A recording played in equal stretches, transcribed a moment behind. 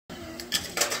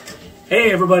Hey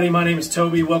everybody, my name is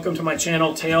Toby. Welcome to my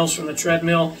channel, Tales from the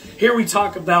Treadmill. Here we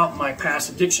talk about my past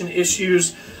addiction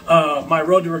issues, my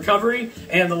road to recovery,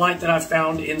 and the light that I've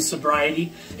found in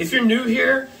sobriety. If you're new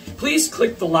here, please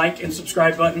click the like and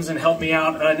subscribe buttons and help me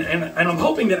out. And I'm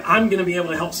hoping that I'm going to be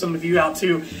able to help some of you out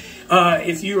too.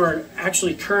 If you are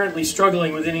actually currently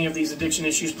struggling with any of these addiction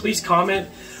issues, please comment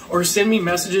or send me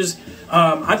messages.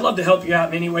 I'd love to help you out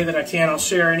in any way that I can. I'll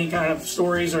share any kind of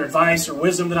stories or advice or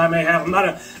wisdom that I may have. I'm not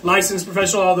a licensed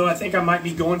professional, although I think I might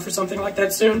be going for something like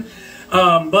that soon.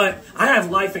 But I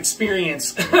have life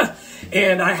experience,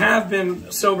 and I have been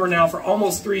sober now for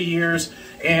almost 3 years,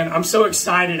 and I'm so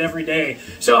excited every day.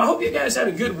 So I hope you guys had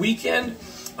a good weekend.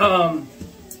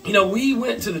 You know, we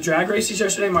went to the drag races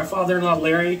yesterday. My father-in-law,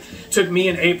 Larry, took me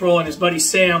and April and his buddy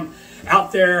Sam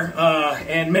out there,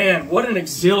 and man, what an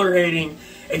exhilarating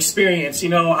experience. You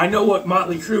know, I know what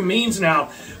Motley Crue means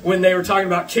now when they were talking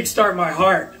about Kickstart My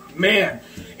Heart. Man,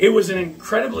 it was an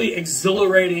incredibly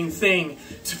exhilarating thing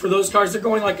for those cars. They're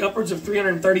going like upwards of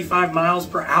 335 miles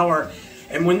per hour.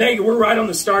 And when we're right on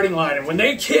the starting line, and when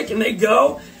they kick and they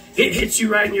go, it hits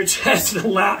you right in your chest.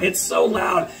 It's so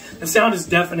loud. The sound is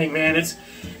deafening, man.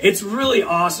 It's really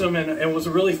awesome, and it was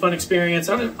a really fun experience.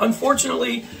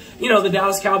 Unfortunately, you know, the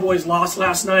Dallas Cowboys lost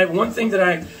last night. One thing that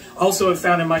I also have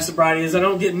found in my sobriety is I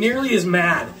don't get nearly as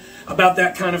mad about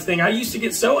that kind of thing. I used to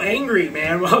get so angry,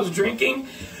 man, when I was drinking.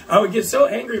 I would get so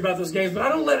angry about those games, but I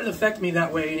don't let it affect me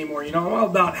that way anymore. You know, I'm all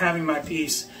about having my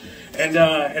peace and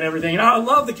everything. And I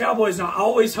love the Cowboys, and I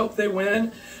always hope they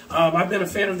win. I've been a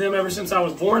fan of them ever since I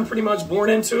was born, pretty much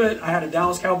born into it. I had a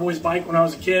Dallas Cowboys bike when I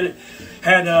was a kid. It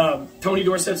had Tony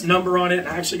Dorsett's number on it, and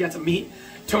I actually got to meet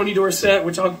Tony Dorsett,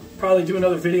 which I'll probably do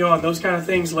another video on those kind of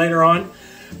things later on.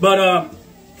 But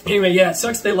anyway, yeah, it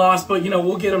sucks they lost, but, you know,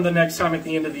 we'll get them the next time at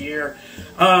the end of the year.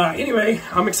 Anyway,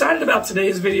 I'm excited about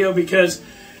today's video because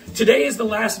today is the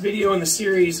last video in the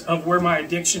series of where my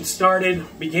addiction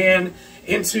began,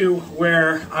 into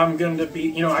where I'm going to be,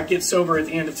 you know, I get sober at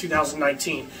the end of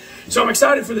 2019. So I'm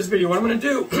excited for this video. What I'm going to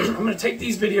do, I'm going to take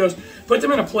these videos, put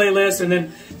them in a playlist, and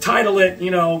then title it, you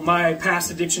know, my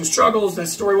past addiction struggles, that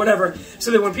story, whatever,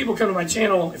 so that when people come to my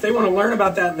channel, if they want to learn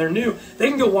about that and they're new, they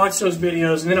can go watch those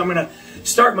videos. And then I'm going to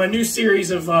start my new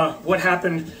series of what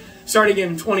happened starting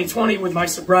in 2020 with my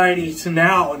sobriety to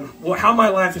now, and how my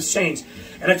life has changed.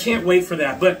 And I can't wait for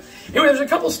that. But anyway, there's a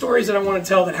couple stories that I want to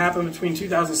tell that happened between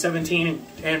 2017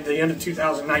 and the end of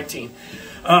 2019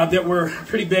 that were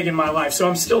pretty big in my life. So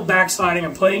I'm still backsliding.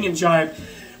 I'm playing in Jive.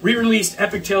 We released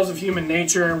Epic Tales of Human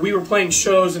Nature. We were playing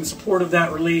shows in support of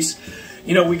that release.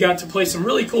 You know, we got to play some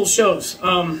really cool shows.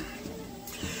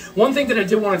 One thing that I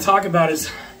did want to talk about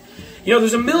is, you know,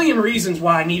 there's a million reasons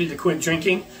why I needed to quit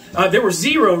drinking. There were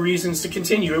 0 reasons to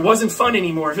continue. It wasn't fun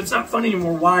anymore. If it's not fun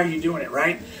anymore, why are you doing it,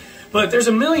 right? But there's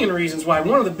a million reasons why.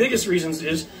 One of the biggest reasons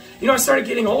is, you know, I started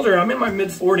getting older. I'm in my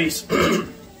mid-40s.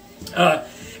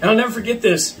 And I'll never forget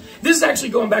this. This is actually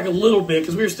going back a little bit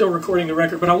because we were still recording the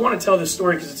record, but I want to tell this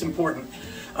story because it's important.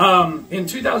 In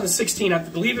 2016, I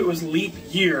believe it was leap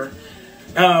year,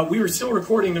 we were still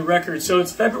recording the record. So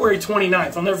it's February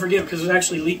 29th. I'll never forget because it was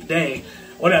actually leap day,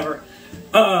 whatever.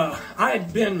 I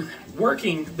had been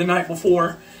working the night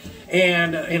before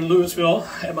and in Louisville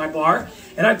at my bar,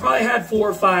 and I probably had 4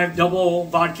 or 5 double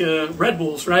vodka Red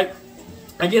Bulls, right?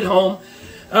 I get home,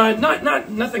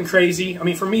 nothing crazy. I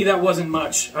mean, for me, that wasn't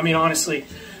much. I mean, honestly,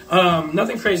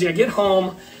 nothing crazy. I get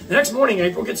home, the next morning,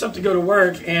 April gets up to go to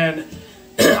work, and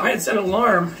I had set an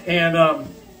alarm, and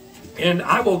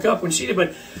I woke up when she did,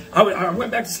 but I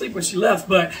went back to sleep when she left,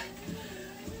 but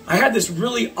I had this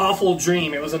really awful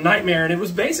dream. It was a nightmare, and it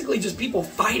was basically just people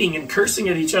fighting and cursing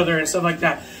at each other and stuff like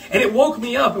that. And it woke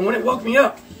me up, and when it woke me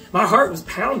up, my heart was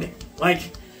pounding.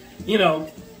 Like, you know,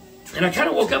 and I kind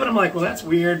of woke up, and I'm like, well, that's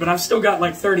weird, but I've still got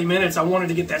like 30 minutes. I wanted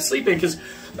to get that sleep in because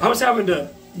I was having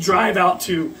to drive out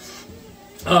to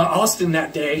Austin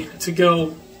that day to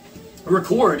go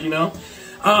record, you know.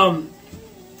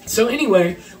 So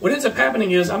anyway, what ends up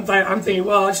happening is I'm thinking,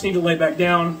 well, I just need to lay back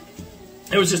down.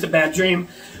 It was just a bad dream.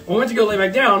 When I went to go lay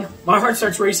back down, my heart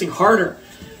starts racing harder.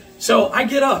 So I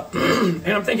get up, and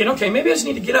I'm thinking, okay, maybe I just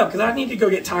need to get up because I need to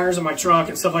go get tires on my truck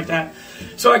and stuff like that.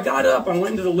 So I got up, I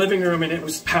went into the living room, and it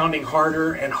was pounding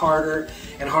harder and harder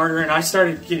and harder, and I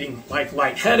started getting like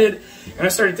lightheaded, and I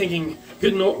started thinking,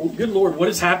 good Lord, what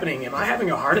is happening? Am I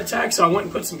having a heart attack? So I went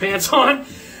and put some pants on.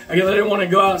 I didn't want to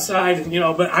go outside, you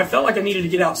know, but I felt like I needed to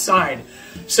get outside.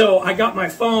 So I got my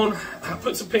phone, I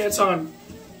put some pants on,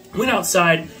 went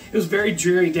outside. It was a very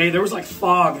dreary day. There was like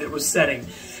fog that was setting.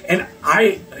 And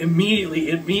I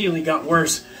immediately got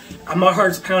worse. My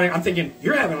heart's pounding. I'm thinking,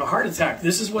 you're having a heart attack.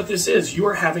 This is what this is.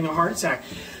 You're having a heart attack.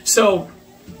 So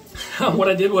what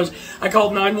I did was I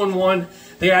called 911.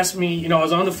 They asked me, you know, I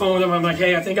was on the phone with them. I'm like,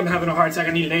 hey, I think I'm having a heart attack.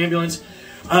 I need an ambulance.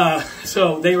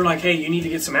 So they were like, hey, you need to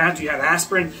get some do you have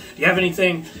aspirin? Do you have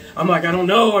anything? I'm like, I don't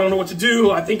know. I don't know what to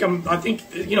do. I think,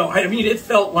 you know, I mean, it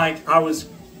felt like I was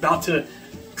about to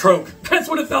croak. That's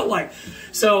what it felt like.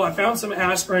 So I found some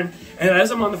aspirin, and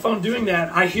as I'm on the phone doing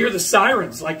that, I hear the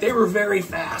sirens. Like, they were very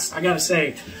fast. I got to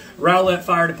say, Rowlett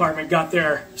Fire Department got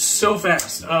there so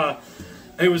fast.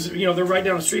 It was, you know, they're right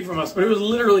down the street from us, but it was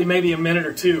literally maybe a minute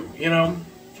or two, you know.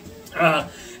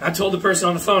 I told the person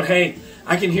on the phone, hey,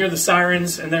 I can hear the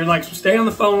sirens, and they're like, stay on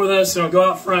the phone with us, so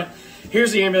go out front.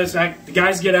 Here's the ambulance. The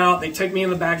guys get out. They take me in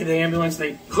the back of the ambulance.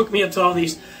 They hook me up to all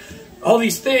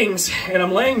these things, and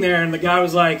I'm laying there, and the guy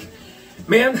was like,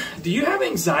 man, do you have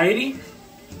anxiety?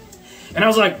 And I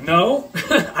was like, no,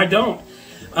 I don't.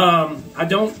 I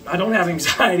don't have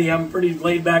anxiety. I'm a pretty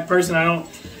laid back person. I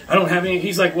don't have any.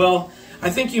 He's like, well,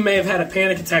 I think you may have had a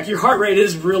panic attack. Your heart rate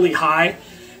is really high.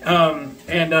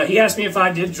 He asked me if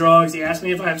I did drugs. He asked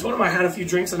me if I told him I had a few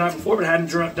drinks the night before, but I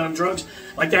hadn't done drugs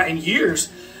like that in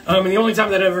years. And the only time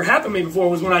that ever happened to me before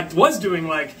was when I was doing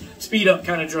like speed up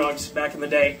kind of drugs back in the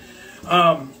day.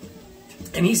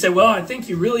 And he said, well, I think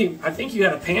you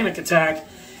had a panic attack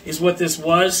is what this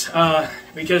was,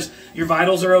 because your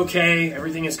vitals are okay.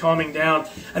 Everything is calming down.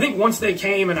 I think once they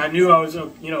came and I knew I was,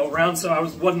 you know, around, so I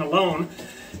wasn't alone,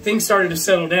 things started to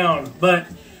settle down. But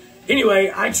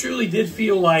anyway, I truly did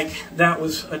feel like that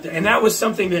was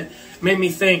something that made me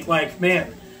think like,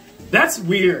 man, that's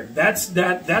weird. That's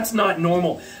not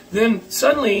normal. Then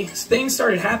suddenly things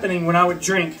started happening when I would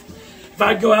drink. If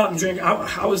I'd go out and drink,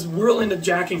 I was real into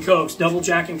Jack and Cokes, double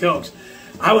Jack and Cokes.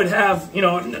 I would have, you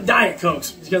know, Diet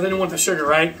Cokes because I didn't want the sugar,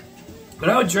 right? But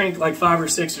I would drink like 5 or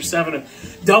 6 or 7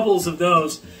 doubles of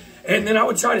those. And then I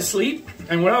would try to sleep.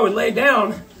 And when I would lay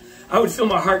down, I would feel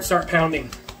my heart start pounding,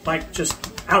 like just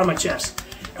out of my chest.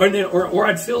 Or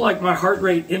I'd feel like my heart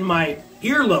rate in my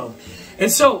earlobe.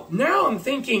 And so now I'm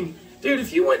thinking, dude,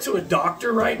 if you went to a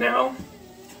doctor right now,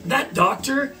 that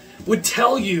doctor would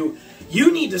tell you,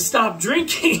 you need to stop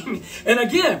drinking. And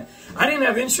again, I didn't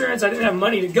have insurance. I didn't have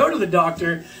money to go to the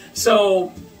doctor.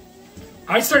 So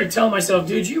I started telling myself,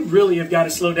 dude, you really have got to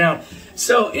slow down.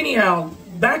 So anyhow,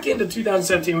 back into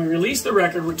 2017, we released the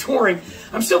record. We're touring.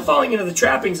 I'm still falling into the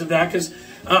trappings of that because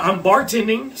I'm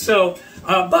bartending. So,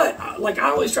 but like I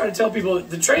always try to tell people,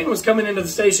 the train was coming into the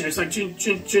station. It's like, chin,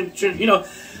 chin, chin, chin. You know,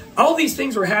 all these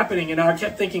things were happening. And I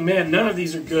kept thinking, man, none of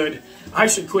these are good. I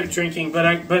should quit drinking. But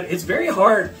it's very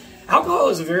hard. Alcohol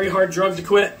is a very hard drug to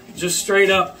quit, just straight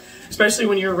up, especially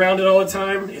when you're around it all the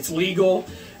time. It's legal.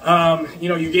 You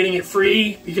know, you're getting it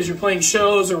free because you're playing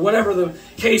shows or whatever the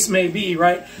case may be,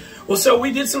 right? Well, so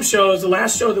we did some shows. The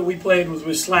last show that we played was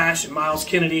with Slash and Miles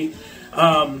Kennedy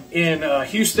in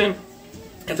Houston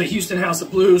at the Houston House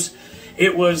of Blues.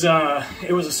 It was a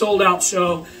sold-out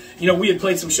show. You know, we had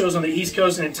played some shows on the East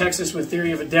Coast and in Texas with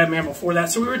Theory of a Dead Man before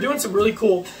that. So we were doing some really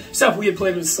cool stuff. We had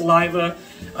played with Saliva,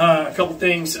 a couple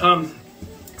things.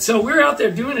 So we were out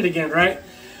there doing it again, right?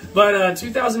 But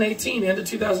 2018, end of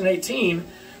 2018,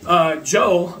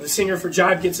 Joe, the singer for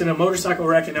Jive, gets in a motorcycle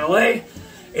wreck in LA.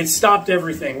 It stopped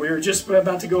everything. We were just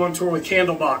about to go on tour with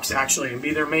Candlebox, actually, and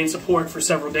be their main support for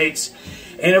several dates.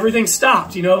 And everything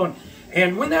stopped, you know.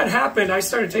 And when that happened, I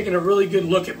started taking a really good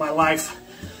look at my life.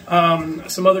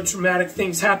 Some other traumatic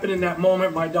things happened in that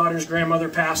moment. My daughter's grandmother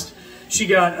passed. She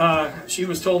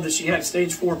was told that she had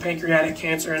stage 4 pancreatic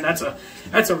cancer, and that's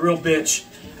a real bitch.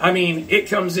 I mean, it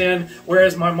comes in,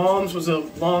 whereas my mom's was a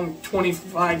long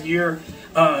 25-year,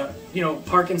 you know,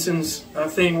 Parkinson's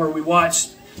thing where we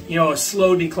watched, you know, a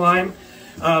slow decline.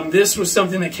 This was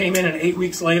something that came in, and 8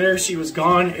 weeks later, she was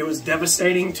gone. It was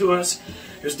devastating to us.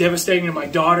 It was devastating to my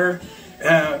daughter,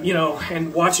 you know,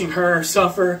 and watching her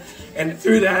suffer. And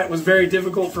through that, it was very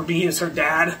difficult for me as her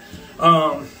dad.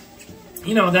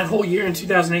 You know, that whole year in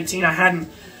 2018,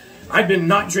 I'd been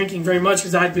not drinking very much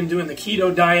because I'd been doing the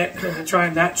keto diet,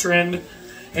 trying that trend.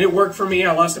 And it worked for me.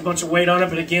 I lost a bunch of weight on it.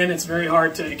 But again, it's very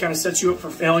hard to, it kind of sets you up for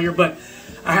failure. But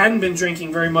I hadn't been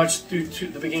drinking very much through to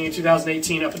the beginning of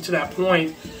 2018 up until that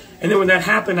point. And then when that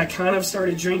happened, I kind of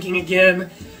started drinking again.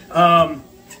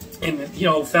 And, you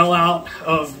know, fell out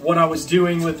of what I was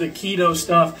doing with the keto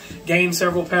stuff, gained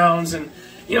several pounds. And,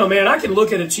 you know, man, I can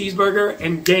look at a cheeseburger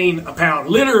and gain a pound.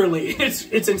 Literally,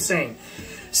 it's insane.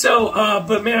 So,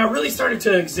 but man, I really started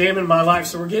to examine my life.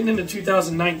 So we're getting into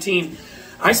 2019.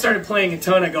 I started playing a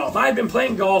ton of golf. I had been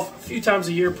playing golf a few times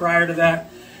a year prior to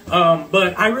that.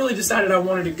 But I really decided I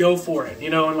wanted to go for it, you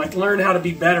know, and like learn how to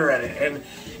be better at it. And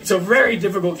it's a very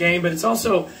difficult game, but it's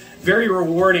also very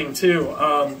rewarding too.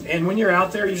 And when you're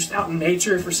out there, you're just out in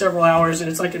nature for several hours, and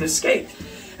it's like an escape.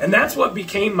 And that's what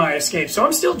became my escape. So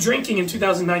I'm still drinking in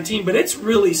 2019, but it's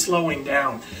really slowing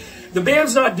down. The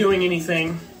band's not doing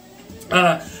anything.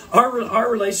 Our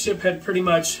relationship had pretty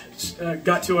much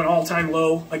got to an all-time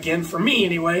low, again, for me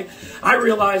anyway. I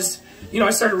realized,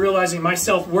 I started realizing my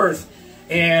self-worth.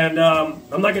 And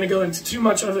I'm not going to go into too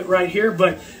much of it right here,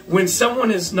 but when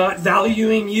someone is not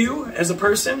valuing you as a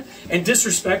person and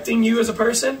disrespecting you as a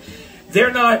person, they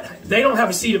don't have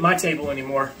a seat at my table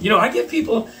anymore. I give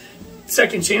people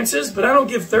second chances, but I don't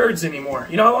give thirds anymore.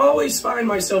 I always find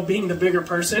myself being the bigger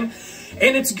person,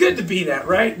 and it's good to be that,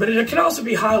 right? But it can also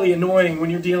be highly annoying when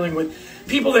you're dealing with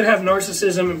people that have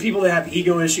narcissism and people that have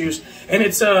ego issues. And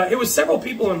it was several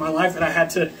people in my life that I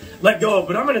had to let go of,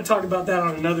 but I'm going to talk about that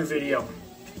on another video.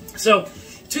 So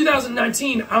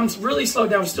 2019, I'm really slowed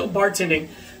down. I'm still bartending,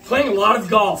 playing a lot of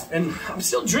golf, and I'm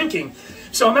still drinking.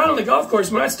 So I'm out on the golf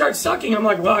course. When I start sucking, I'm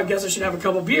like, well, I guess I should have a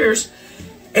couple beers.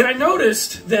 And I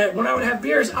noticed that when I would have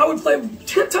beers, I would play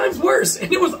 10 times worse,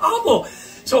 and it was awful.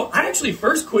 So I actually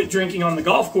first quit drinking on the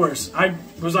golf course. I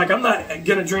was like, I'm not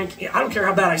going to drink. I don't care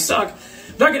how bad I suck.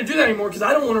 I'm not going to do that anymore because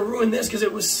I don't want to ruin this, because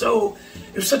it was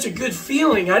such a good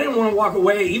feeling. I didn't want to walk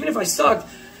away, even if I sucked.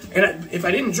 And if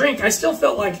I didn't drink, I still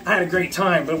felt like I had a great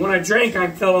time. But when I drank,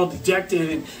 I felt all dejected,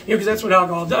 and because that's what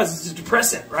alcohol does. It's a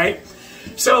depressant, right?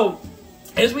 So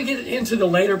as we get into the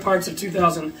later parts of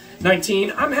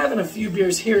 2019, I'm having a few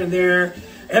beers here and there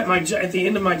at the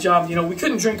end of my job. We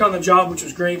couldn't drink on the job, which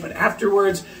was great, but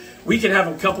afterwards we could have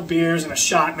a couple beers and a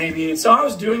shot maybe. And so I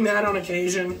was doing that on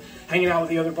occasion, hanging out with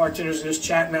the other bartenders and just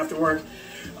chatting after work.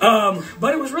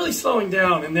 But it was really slowing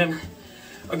down, and then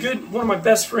one of my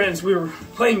best friends, we were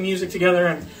playing music together,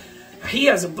 and he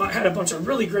had a bunch of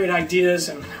really great ideas,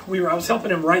 and I was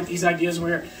helping him write these ideas, and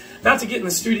we were about to get in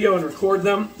the studio and record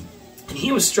them, and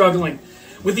he was struggling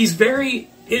with these very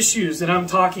issues that I'm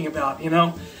talking about, and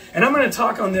I'm going to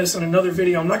talk on this on another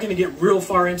video. I'm not going to get real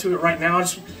far into it right now.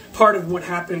 It's part of what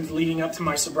happened leading up to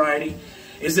my sobriety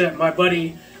is that my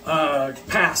buddy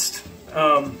passed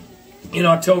in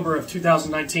October of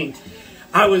 2019.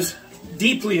 I was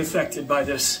deeply affected by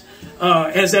this,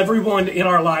 as everyone in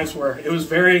our lives were. It was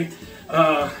very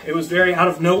out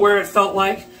of nowhere, it felt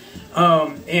like.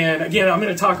 And again, I'm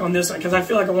going to talk on this because I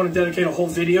feel like I want to dedicate a whole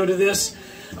video to this.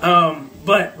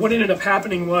 But what ended up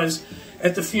happening was,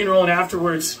 at the funeral and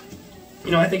afterwards,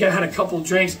 I think I had a couple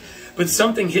drinks, but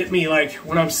something hit me. Like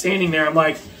when I'm standing there, I'm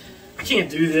like, I can't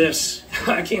do this.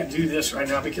 I can't do this right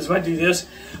now, because if I do this,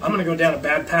 I'm going to go down a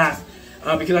bad path.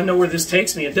 Because I know where this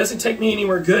takes me. It doesn't take me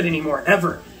anywhere good anymore,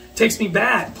 ever. It takes me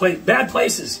bad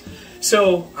places.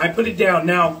 So I put it down.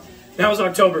 Now, that was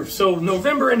October. So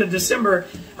November into December,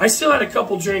 I still had a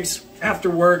couple drinks after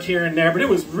work here and there, but it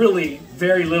was really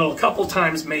very little, a couple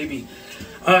times maybe.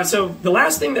 So the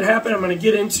last thing that happened, I'm going to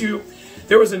get into,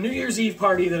 there was a New Year's Eve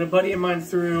party that a buddy of mine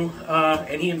threw,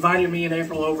 and he invited me and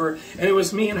April over, and it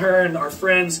was me and her and our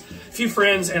friends, a few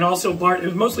friends, and also it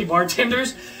was mostly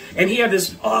bartenders. And he had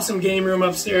this awesome game room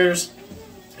upstairs,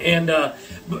 and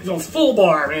full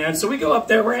bar, man. So we go up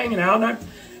there, we're hanging out, and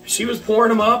she was pouring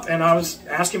them up, and I was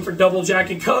asking for double Jack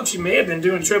and Coke. She may have been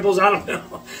doing triples, I don't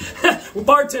know. We're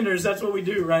bartenders, that's what we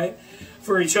do, right?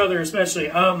 For each other especially.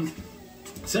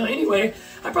 So anyway,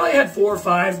 I probably had 4 or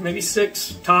 5, maybe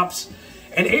 6 tops,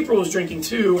 and April was drinking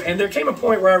too, and there came a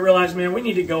point where I realized, man, we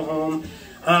need to go home.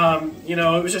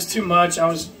 It was just too much. I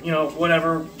was,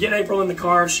 whatever, get April in the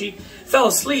car. She fell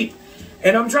asleep,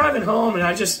 and I'm driving home,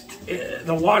 and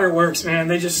the waterworks, man,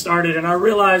 they just started, and I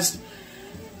realized,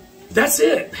 that's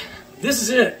it. This is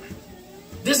it.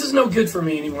 This is no good for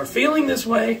me anymore. Feeling this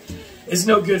way is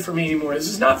no good for me anymore. This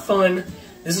is not fun.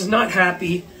 This is not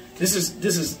happy. This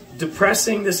is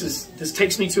depressing. This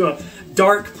takes me to a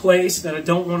dark place that I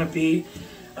don't want to be.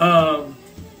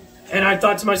 And I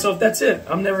thought to myself, that's it.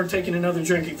 I'm never taking another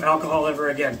drink of alcohol ever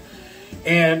again.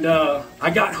 And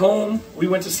I got home, we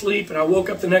went to sleep, and I woke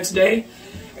up the next day,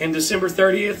 and December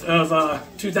 30th of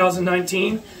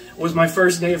 2019 was my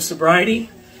first day of sobriety,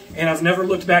 and I've never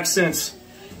looked back since.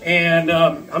 And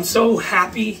I'm so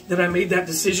happy that I made that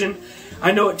decision.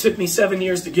 I know it took me 7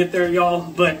 years to get there, y'all,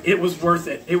 but it was worth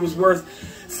it. It was worth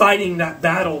fighting that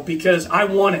battle, because I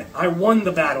won it. I won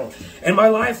the battle. And my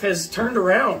life has turned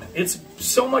around. It's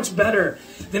so much better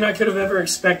than I could have ever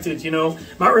expected,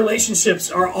 My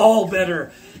relationships are all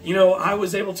better. I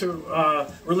was able to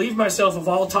relieve myself of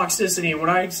all toxicity. And when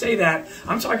I say that,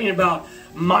 I'm talking about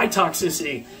my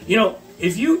toxicity.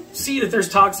 If you see that there's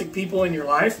toxic people in your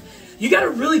life, you got to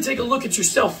really take a look at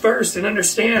yourself first and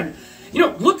understand.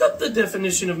 Look up the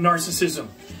definition of narcissism.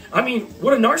 I mean,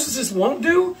 what a narcissist won't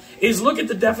do is look at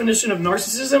the definition of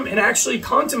narcissism and actually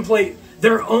contemplate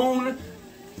their own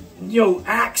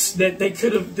acts that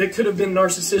could have been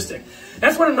narcissistic.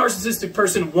 That's what a narcissistic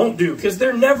person won't do, because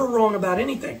they're never wrong about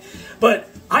anything. But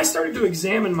I started to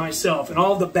examine myself and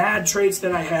all the bad traits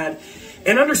that I had,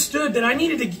 and understood that I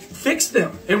needed to fix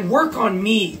them and work on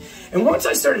me. And once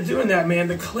I started doing that, man,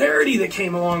 the clarity that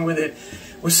came along with it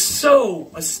was so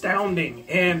astounding,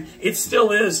 and it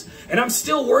still is. And I'm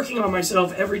still working on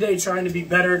myself every day, trying to be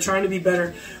better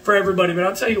for everybody. But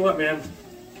I'll tell you what, man,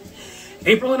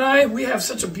 April and I, we have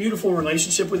such a beautiful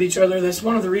relationship with each other. That's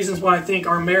one of the reasons why I think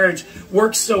our marriage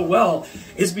works so well,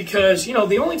 is because,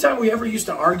 the only time we ever used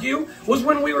to argue was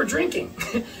when we were drinking,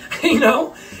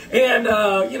 and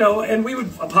we would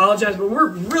apologize, but we're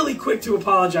really quick to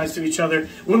apologize to each other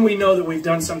when we know that we've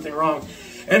done something wrong.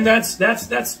 And that's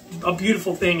a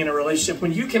beautiful thing in a relationship,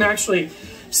 when you can actually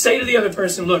say to the other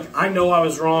person, look, I know I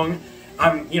was wrong.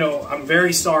 I'm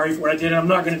very sorry for what I did, and I'm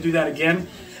not going to do that again.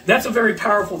 That's a very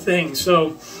powerful thing.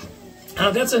 So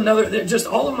that's another, just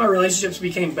all of my relationships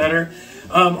became better.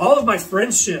 All of my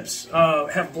friendships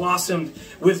have blossomed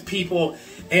with people,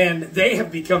 and they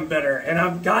have become better. And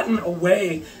I've gotten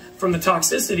away from the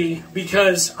toxicity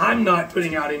because I'm not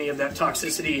putting out any of that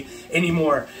toxicity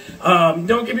anymore.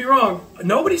 Don't get me wrong.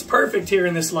 Nobody's perfect here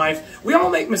in this life. We all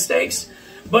make mistakes.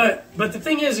 But the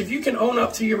thing is, if you can own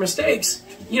up to your mistakes,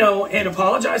 and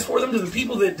apologize for them to the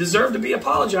people that deserve to be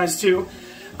apologized to,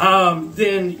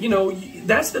 then,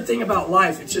 that's the thing about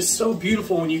life. It's just so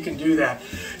beautiful when you can do that.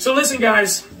 So listen,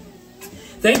 guys,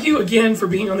 thank you again for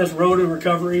being on this road to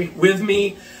recovery with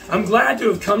me. I'm glad to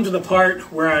have come to the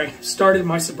part where I started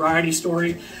my sobriety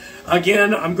story.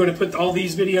 Again, I'm going to put all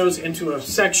these videos into a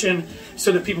section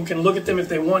so that people can look at them if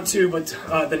they want to. But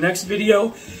the next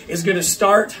video is going to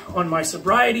start on my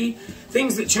sobriety,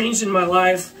 things that changed in my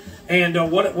life, and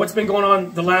what's been going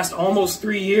on the last almost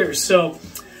 3 years. So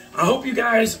I hope you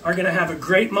guys are going to have a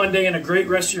great Monday and a great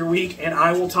rest of your week, and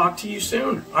I will talk to you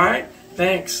soon. All right?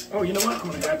 Thanks. Oh, you know what? I'm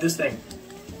going to grab this thing.